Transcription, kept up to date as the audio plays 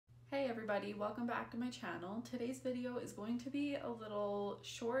Hey everybody, welcome back to my channel. Today's video is going to be a little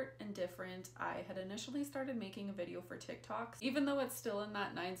short and different. I had initially started making a video for TikTok. Even though it's still in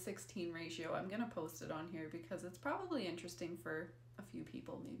that 9:16 ratio, I'm gonna post it on here because it's probably interesting for a few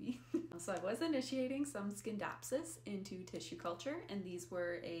people maybe. So I was initiating some Scindapsus into tissue culture, and these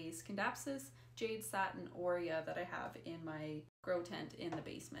were a Scindapsus jade satin aurea that I have in my grow tent in the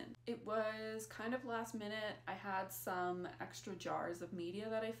basement. It was kind of last minute. I had some extra jars of media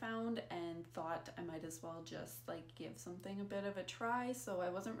that I found and thought I might as well just like give something a bit of a try. So I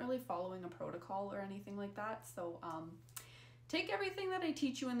wasn't really following a protocol or anything like that. So take everything that I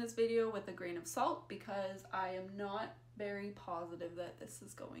teach you in this video with a grain of salt because I am not very positive that this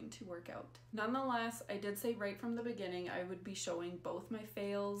is going to work out. Nonetheless, I did say right from the beginning I would be showing both my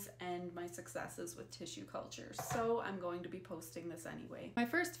fails and my successes with tissue culture, so I'm going to be posting this anyway. My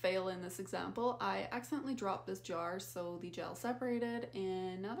first fail in this example, I accidentally dropped this jar, so the gel separated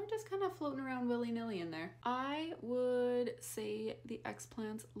and now they're just kind of floating around willy-nilly in there. I would say the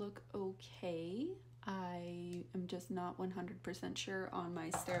explants look okay. I am just not 100% sure on my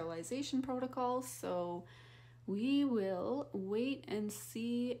sterilization protocol, so we will wait and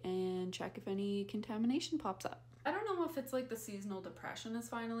see and check if any contamination pops up. I don't know if it's like the seasonal depression has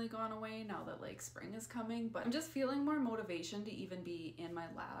finally gone away now that like spring is coming, but I'm just feeling more motivation to even be in my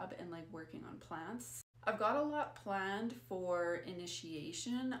lab and like working on plants. I've got a lot planned for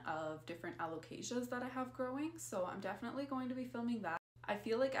initiation of different alocasias that I have growing, so I'm definitely going to be filming that. I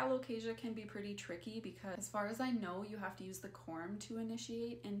feel like alocasia can be pretty tricky because as far as I know, you have to use the corm to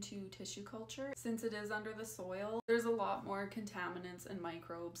initiate into tissue culture. Since it is under the soil, there's a lot more contaminants and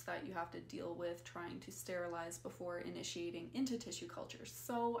microbes that you have to deal with trying to sterilize before initiating into tissue culture.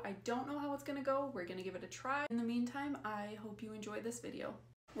 So I don't know how it's gonna go. We're gonna give it a try. In the meantime, I hope you enjoy this video.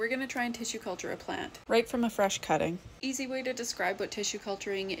 We're going to try and tissue culture a plant right from a fresh cutting. Easy way to describe what tissue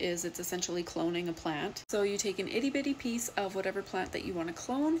culturing is, it's essentially cloning a plant. So you take an itty bitty piece of whatever plant that you want to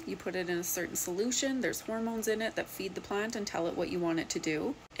clone, you put it in a certain solution, there's hormones in it that feed the plant and tell it what you want it to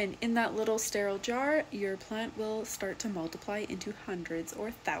do. And in that little sterile jar, your plant will start to multiply into hundreds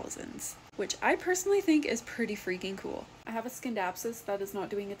or thousands, which I personally think is pretty freaking cool. I have a Scindapsus that is not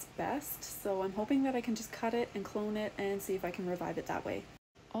doing its best, so I'm hoping that I can just cut it and clone it and see if I can revive it that way.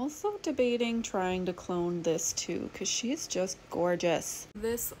 Also debating trying to clone this too, because she's just gorgeous.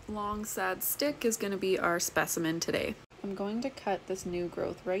 This long sad stick is going to be our specimen today. I'm going to cut this new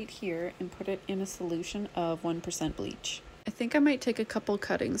growth right here and put it in a solution of 1% bleach. I think I might take a couple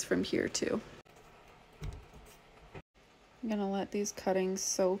cuttings from here too. I'm going to let these cuttings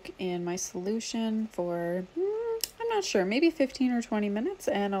soak in my solution for, I'm not sure, maybe 15 or 20 minutes,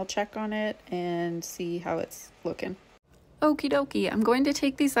 and I'll check on it and see how it's looking. Okie dokie, I'm going to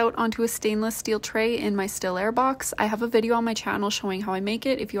take these out onto a stainless steel tray in my still air box. I have a video on my channel showing how I make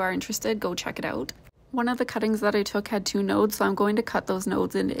it. If you are interested, go check it out. One of the cuttings that I took had 2 nodes, so I'm going to cut those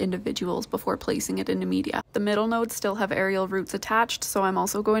nodes into individuals before placing it into media. The middle nodes still have aerial roots attached, so I'm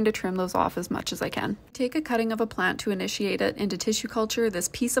also going to trim those off as much as I can. Take a cutting of a plant to initiate it into tissue culture. This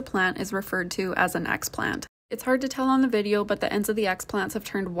piece of plant is referred to as an X-plant. It's hard to tell on the video, but the ends of the X-plants have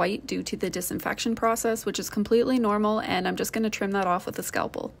turned white due to the disinfection process, which is completely normal, and I'm just going to trim that off with a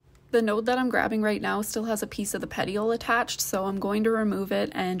scalpel. The node that I'm grabbing right now still has a piece of the petiole attached, so I'm going to remove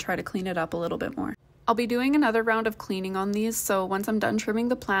it and try to clean it up a little bit more. I'll be doing another round of cleaning on these, so once I'm done trimming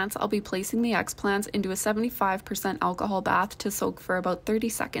the plants, I'll be placing the X-plants into a 75% alcohol bath to soak for about 30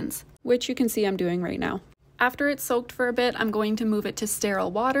 seconds, which you can see I'm doing right now. After it's soaked for a bit, I'm going to move it to sterile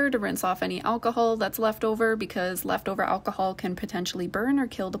water to rinse off any alcohol that's left over, because leftover alcohol can potentially burn or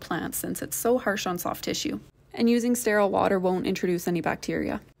kill the plant since it's so harsh on soft tissue. And using sterile water won't introduce any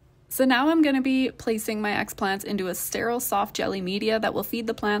bacteria. So now I'm going to be placing my X-plants into a sterile soft jelly media that will feed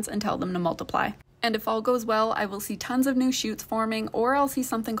the plants and tell them to multiply. And if all goes well, I will see tons of new shoots forming, or I'll see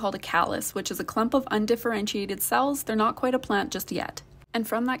something called a callus, which is a clump of undifferentiated cells. They're not quite a plant just yet. And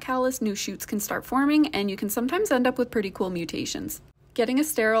from that callus, new shoots can start forming, and you can sometimes end up with pretty cool mutations. Getting a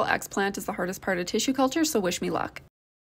sterile X-plant is the hardest part of tissue culture, so wish me luck.